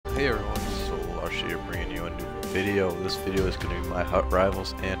Hey everyone, Shlarchey here bringing you a new video. This video is going to be my Hut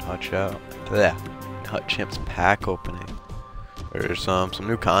Rivals and Hut Champs pack opening. There's some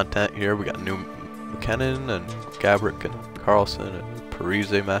new content here. We got new McKinnon and Gabrick and Carlson and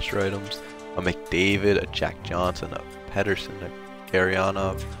Parise master items, a McDavid, a Jack Johnson, a Pedersen, a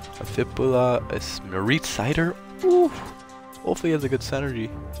Garianov, a Fibula, a Marit Sider. Ooh, hopefully he has a good synergy.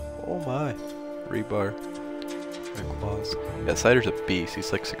 Oh my, rebar. Yeah, Sider's a beast.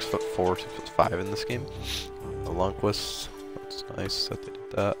 He's like 6'4", 6'5" in this game. A Lundqvist, that's nice that they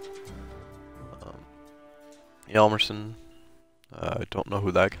did that. Yelmerson, I don't know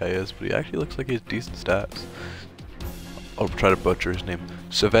who that guy is, but he actually looks like he has decent stats. I'll try to butcher his name.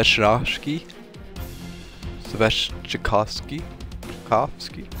 Shlarchey? Shlarchey?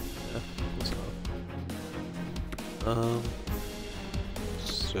 Yeah,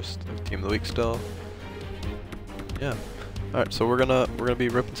 it's just the game of the week still. Yeah. Alright, so we're gonna be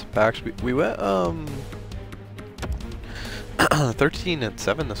ripping some packs. We went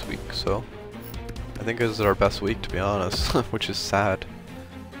 13-7 this week, so I think this is our best week, to be honest, which is sad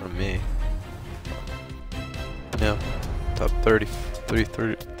for me. Yeah. Top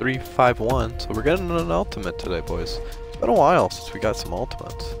 3-5-1. So we're getting an ultimate today, boys. It's been a while since we got some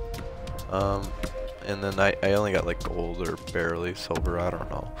ultimates. And then I only got like gold or barely silver, I don't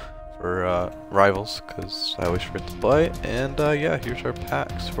know. For rivals, because I always forget to play. And yeah, here's our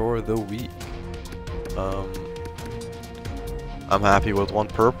packs for the week. I'm happy with one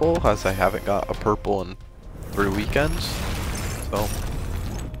purple, as I haven't got a purple in 3 weekends. So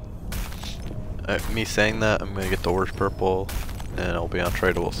me saying that, I'm gonna get the worst purple, and it'll be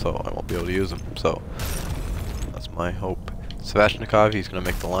untradeable, so I won't be able to use them. So that's my hope. Svechnikov, he's gonna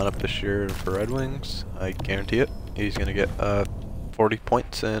make the lineup this year for Red Wings. I guarantee it. He's gonna get 40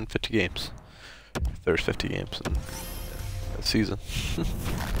 points in 50 games. If there's 50 games in a season.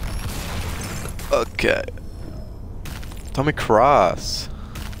 Okay. Tommy Cross.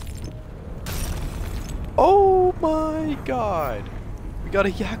 Oh my god. We got a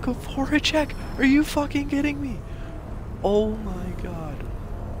Jakub Voracek. Are you fucking kidding me? Oh my god.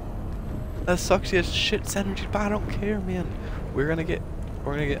 That sucks. He has shit synergy, but I don't care, man. We gotta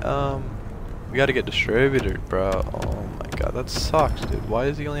get distributed, bro. Oh my god, that sucks, dude. Why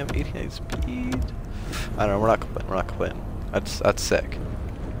does he only have 89 speed? I don't know, we're not complaining. That's sick.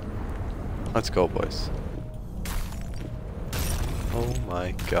 Let's go, boys. Oh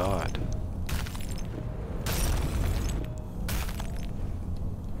my god.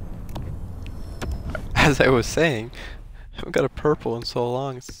 As I was saying, I haven't got a purple in so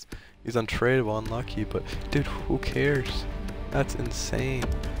long. He's untradeable, unlucky, but dude, who cares? That's insane.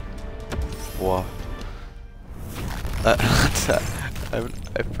 Wow. I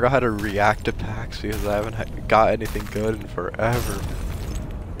forgot how to react to packs because I haven't got anything good in forever.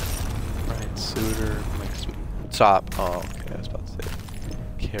 Ryan Suter, stop. Oh, okay, I was about to say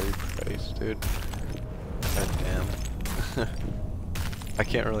Carey Price, dude. God damn it. I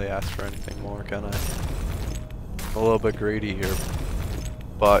can't really ask for anything more, can I? I'm a little bit greedy here,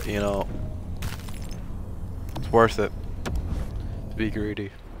 but you know, it's worth it to be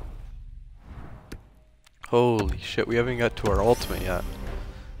greedy. Holy shit, we haven't got to our ultimate yet.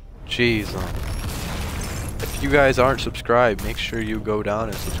 Jeez. If you guys aren't subscribed, make sure you go down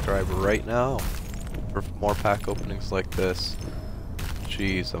and subscribe right now for more pack openings like this.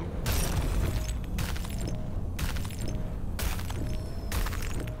 Jeez.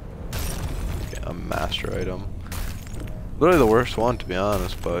 Okay, a master item. Literally the worst one, to be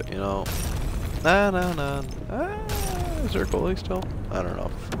honest, but you know. Nah. Is there a goalie still? I don't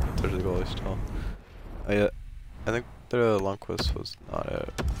know if there's a goalie still. I think the Lundqvist was not it.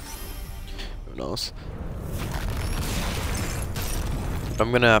 Who knows?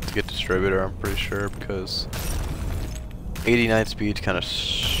 I'm gonna have to get distributor, I'm pretty sure, because 89 speed's kind of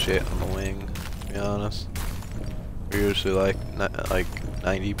shit on the wing, to be honest. We're usually like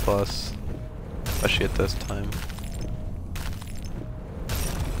 90 plus, especially at this time.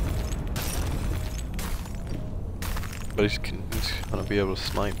 But he's gonna be able to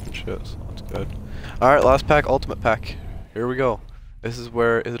snipe and shit, so that's good. Alright, last pack, ultimate pack. Here we go. This is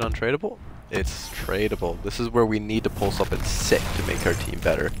where, is it untradeable? It's tradable. This is where we need to pull something sick to make our team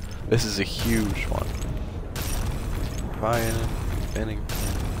better. This is a huge one. Ryan, Bennington,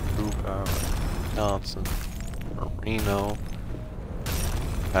 Ruka, Johnson, Marino,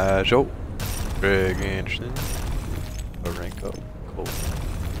 Pajot, Greg Anderson, Lorenko, Cole.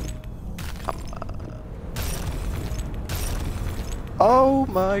 Come on. Oh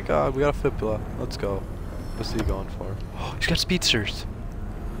my god, we got a Fibula. Let's go. What's he going for? Oh, he's got speedsters.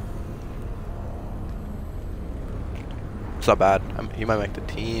 It's not bad. He might make the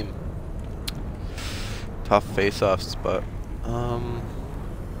team. Tough face-offs, but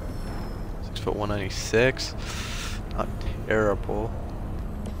 6'196", not terrible.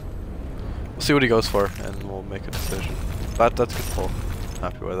 We'll see what he goes for, and we'll make a decision. But that's a good pull.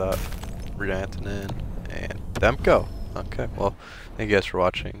 Happy with that. Reed Antonin and Demko. Okay, well, thank you guys for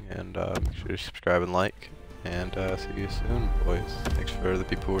watching, and make sure to subscribe and like. And see you soon, boys. Thanks for the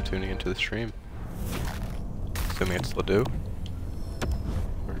people who are tuning into the stream. Assuming it's Ledoux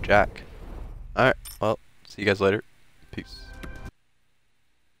or Jack. Alright, well, see you guys later. Peace.